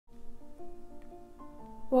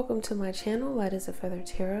Welcome to my channel, Light as a Feather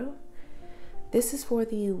Tarot. This is for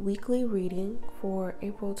the weekly reading for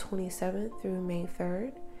April 27th through May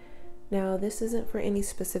 3rd. Now, this isn't for any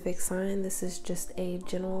specific sign. This is just a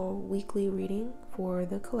general weekly reading for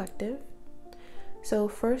the collective. So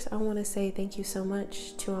first, I want to say thank you so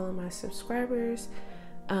much to all of my subscribers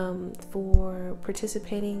for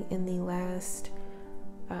participating in the last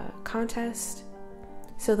contest.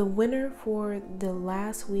 So the winner for the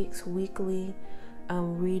last week's weekly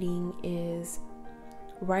reading is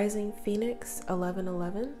Rising Phoenix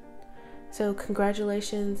 1111. So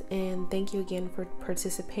congratulations and thank you again for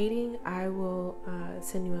participating. I will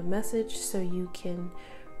send you a message so you can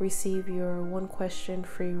receive your one question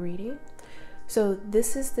free reading. So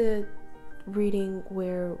this is the reading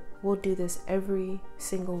where we'll do this every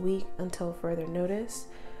single week until further notice.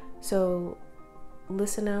 So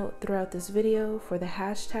listen out throughout this video for the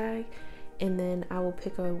hashtag, and then I will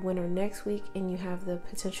pick a winner next week, and you have the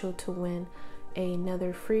potential to win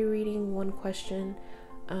another free reading, one question,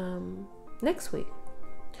 next week.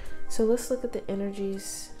 So let's look at the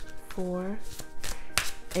energies for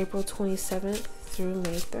April 27th through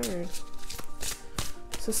May 3rd.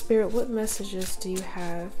 So Spirit, what messages do you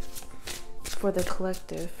have for the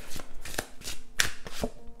collective?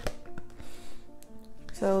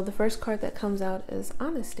 So the first card that comes out is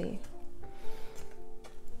Honesty.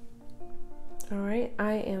 All right,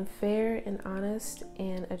 I am fair and honest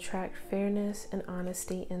and attract fairness and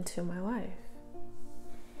honesty into my life.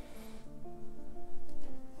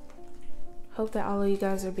 Hope that all of you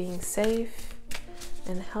guys are being safe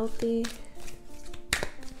and healthy.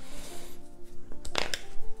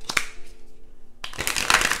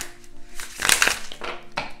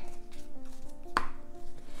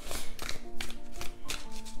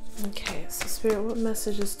 Okay, so Spirit, what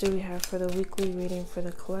messages do we have for the weekly reading for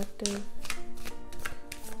the collective?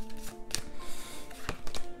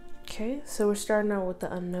 Okay, so we're starting out with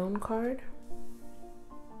the Unknown card.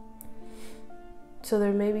 So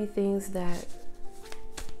there may be things that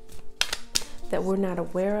we're not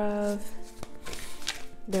aware of.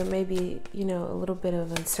 There may be, a little bit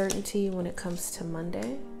of uncertainty when it comes to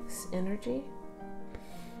Monday's energy.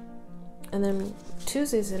 And then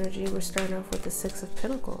Tuesday's energy, we're starting off with the Six of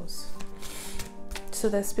Pentacles. So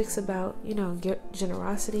that speaks about,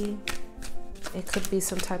 generosity. It could be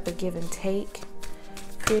some type of give and take,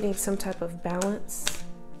 creating some type of balance.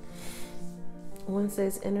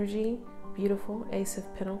 Wednesday's energy, beautiful, Ace of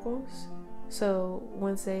Pentacles. So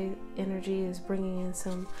Wednesday energy is bringing in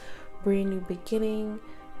some brand new beginning,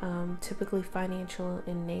 typically financial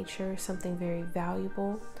in nature, something very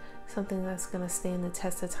valuable, something that's going to stand the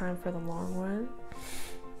test of time for the long run.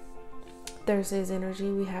 Thursday's energy,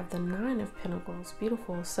 we have the Nine of Pentacles,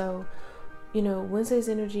 beautiful. So, Wednesday's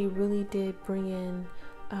energy really did bring in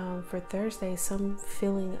for Thursday some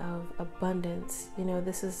feeling of abundance.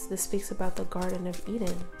 This speaks about the Garden of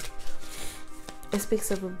Eden. It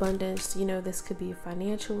speaks of abundance. This could be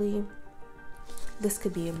financially, this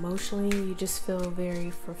could be emotionally. You just feel very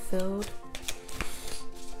fulfilled.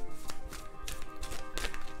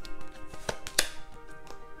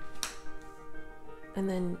 And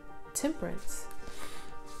then Temperance.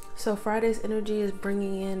 So Friday's energy is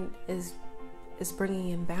bringing in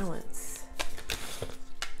balance.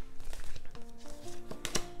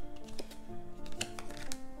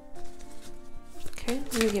 Okay,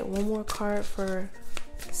 let me get one more card for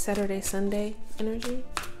Saturday, Sunday energy.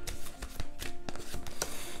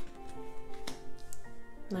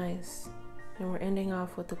 Nice. And we're ending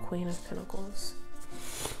off with the Queen of Pentacles.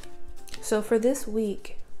 So for this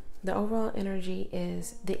week, the overall energy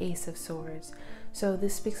is the Ace of Swords. So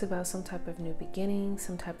this speaks about some type of new beginning,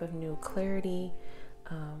 some type of new clarity,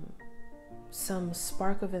 some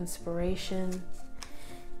spark of inspiration.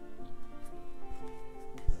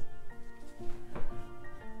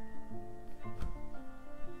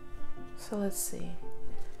 So let's see.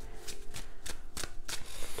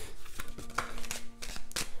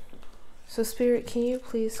 So Spirit, can you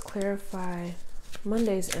please clarify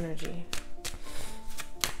Monday's energy?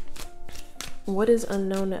 What is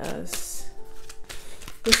unknown to us?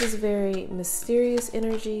 This is very mysterious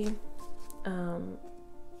energy.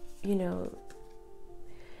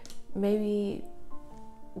 Maybe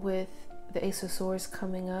with the Ace of Swords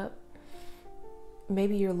coming up,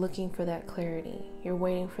 maybe you're looking for that clarity. You're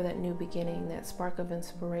waiting for that new beginning, that spark of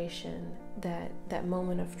inspiration, that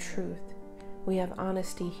moment of truth. We have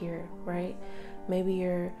honesty here, right? Maybe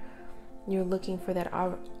you're looking for that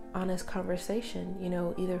honest conversation,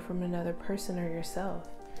 either from another person or yourself.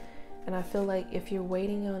 And I feel like if you're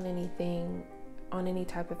waiting on anything, on any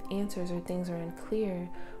type of answers, or things are unclear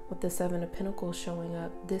with the Seven of Pentacles showing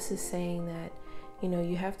up, this is saying that You know,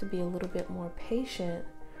 you have to be a little bit more patient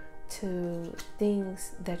to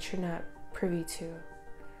things that you're not privy to.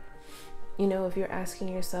 You know, if you're asking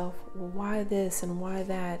yourself, well, why this and why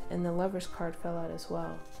that, and the Lover's card fell out as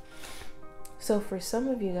well. So for some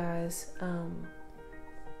of you guys,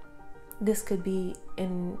 this could be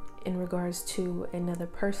in regards to another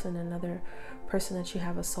person that you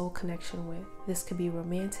have a soul connection with. This could be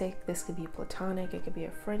romantic, this could be platonic, it could be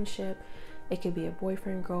a friendship, it could be a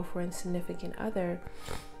boyfriend, girlfriend, significant other.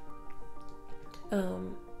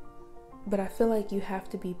 But I feel like you have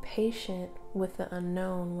to be patient with the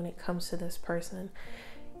unknown when it comes to this person.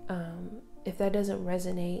 If that doesn't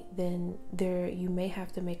resonate, then you may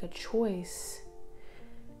have to make a choice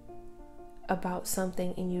about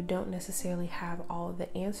something and you don't necessarily have all of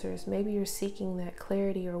the answers. Maybe you're seeking that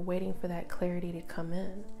clarity or waiting for that clarity to come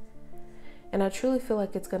in. And I truly feel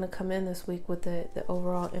like it's going to come in this week with the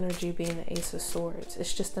overall energy being the Ace of Swords.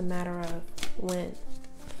 It's just a matter of when.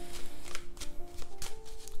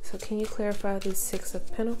 So can you clarify the Six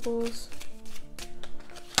of Pentacles?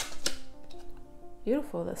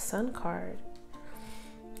 Beautiful, the Sun card.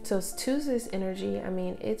 So it's Tuesday's energy. I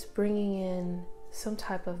mean, it's bringing in some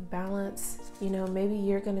type of balance. You know, maybe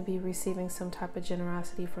you're going to be receiving some type of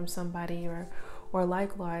generosity from somebody, or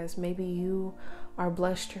likewise, maybe you are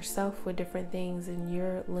blessed yourself with different things and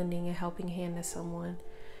you're lending a helping hand to someone.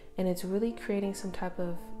 And it's really creating some type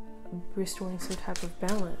of, restoring some type of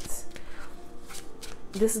balance.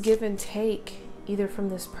 This give and take, either from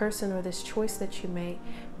this person or this choice that you make,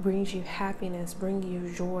 brings you happiness, brings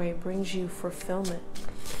you joy, brings you fulfillment.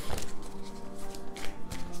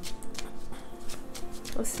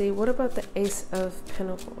 Let's see, what about the Ace of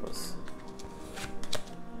Pentacles?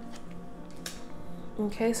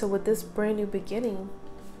 Okay, so with this brand new beginning,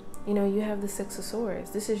 you know, you have the Six of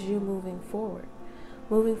Swords. This is you moving forward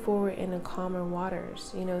in the calmer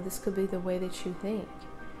waters. You know, this could be the way that you think.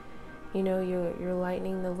 You know, you're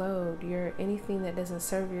lightening the load. You're anything that doesn't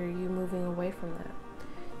serve you moving away from that.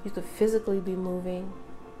 You could physically be moving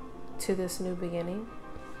to this new beginning.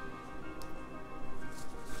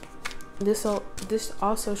 This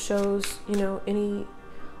also shows, you know, any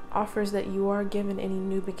offers that you are given, any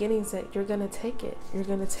new beginnings, that you're going to take it. You're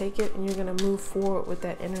going to take it and you're going to move forward with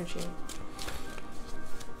that energy.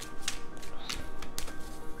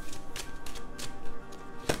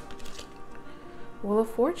 Wheel of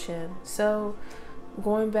Fortune. So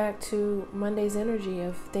going back to Monday's energy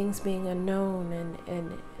of things being unknown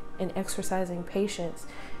and exercising patience,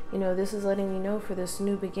 you know, this is letting you know for this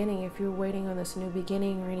new beginning, if you're waiting on this new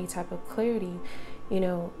beginning or any type of clarity, you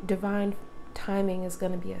know, divine timing is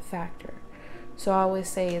going to be a factor. So I always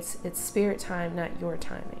say it's spirit time, not your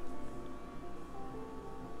timing.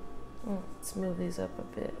 Let's move these up a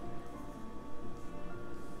bit.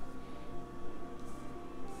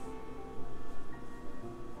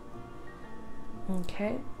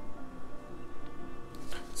 Okay.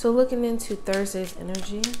 So looking into Thursday's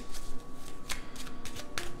energy.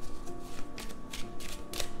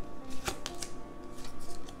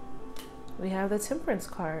 We have the Temperance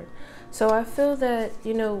card. So I feel that,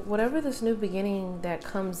 you know, whatever this new beginning that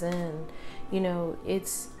comes in, you know,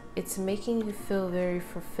 it's making you feel very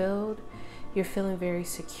fulfilled. You're feeling very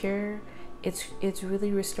secure. It's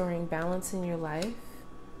really restoring balance in your life.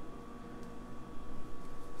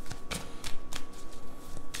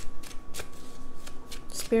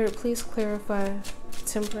 Spirit, please clarify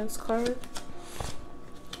Temperance card.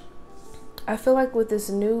 I feel like with this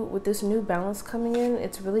new balance coming in,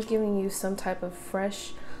 it's really giving you some type of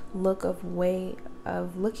fresh way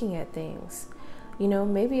of looking at things. You know,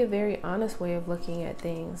 maybe a very honest way of looking at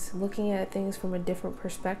things from a different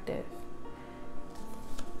perspective.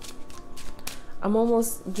 I'm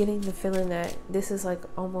almost getting the feeling that this is like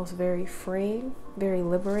almost very freeing, very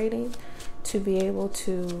liberating to be able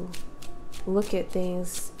to look at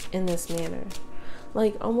things in this manner,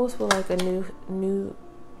 like almost with like a new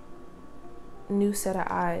set of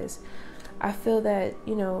eyes. I feel that,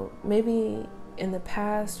 you know, maybe in the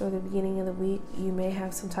past or the beginning of the week, you may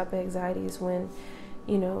have some type of anxieties when,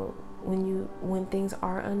 you know, when things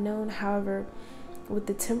are unknown. However, with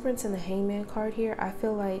the Temperance and the Hangman card here, I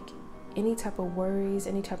feel like any type of worries,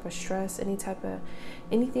 any type of stress,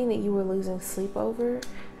 anything that you were losing sleep over,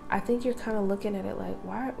 I think you're kind of looking at it like,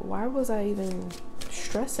 why was I even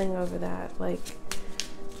stressing over that? Like,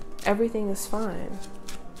 everything is fine.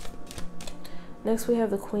 Next, we have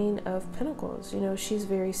the Queen of Pentacles. You know, she's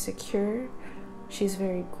very secure. She's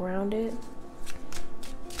very grounded.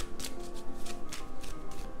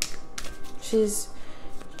 She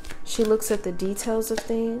looks at the details of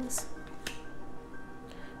things.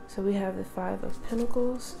 So we have the Five of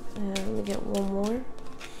Pentacles. And let me get one more.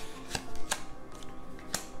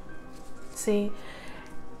 See,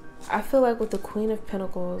 I feel like with the Queen of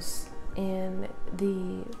Pentacles and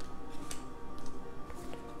the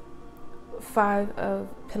Five of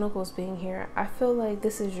Pentacles being here, I feel like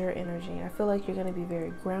this is your energy. I feel like you're going to be very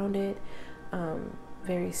grounded,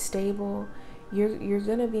 very stable. You're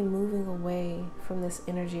going to be moving away from this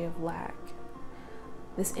energy of lack,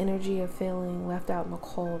 this energy of feeling left out in the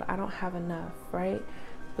cold. I don't have enough, right?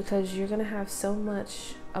 Because you're going to have so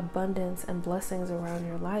much abundance and blessings around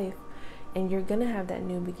your life, and you're going to have that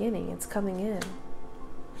new beginning. It's coming in.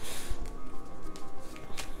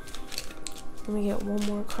 Let me get one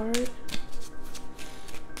more card.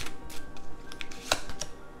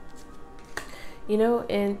 You know,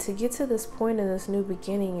 and to get to this point in this new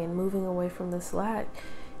beginning and moving away from this lack,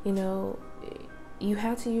 you know, you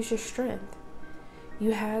had to use your strength.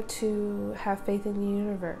 You had to have faith in the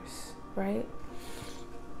universe, right?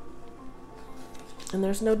 And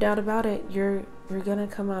there's no doubt about it, you're gonna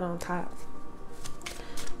come out on top.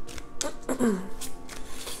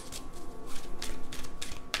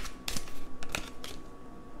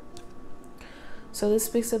 So this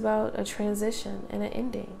speaks about a transition and an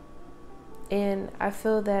ending. And I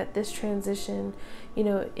feel that this transition, you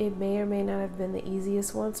know, it may or may not have been the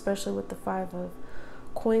easiest one, especially with the Five of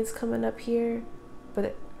Coins coming up here.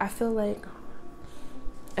 But I feel like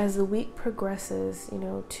as the week progresses, you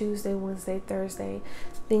know, Tuesday, Wednesday, Thursday,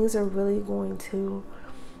 things are really going to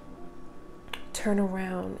turn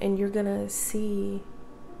around, and you're gonna see,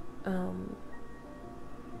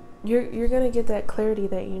 you're gonna get that clarity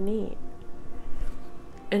that you need.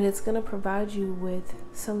 And it's going to provide you with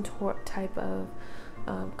some type of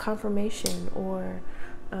confirmation, or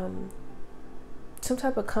some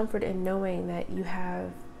type of comfort in knowing that you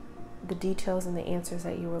have the details and the answers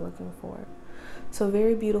that you were looking for. So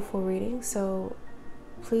very beautiful reading. So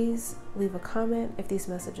please leave a comment if these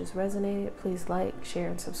messages resonated. Please like, share,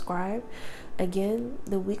 and subscribe. Again,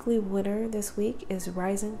 the weekly winner this week is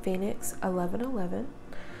Rising Phoenix 1111.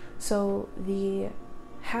 So the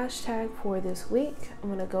hashtag for this week, I'm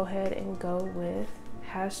going to go ahead and go with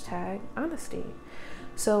hashtag honesty.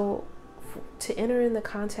 So to enter in the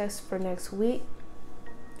contest for next week,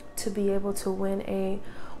 to be able to win a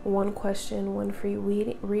 1 question, 1 free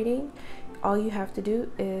reading, all you have to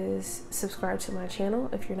do is subscribe to my channel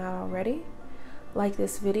if you're not already, like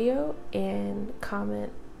this video, and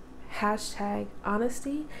comment hashtag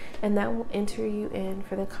honesty, and that will enter you in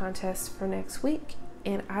for the contest for next week.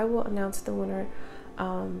 And I will announce the winner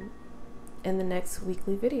in the next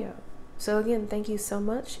weekly video. So again, thank you so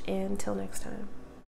much, and until next time.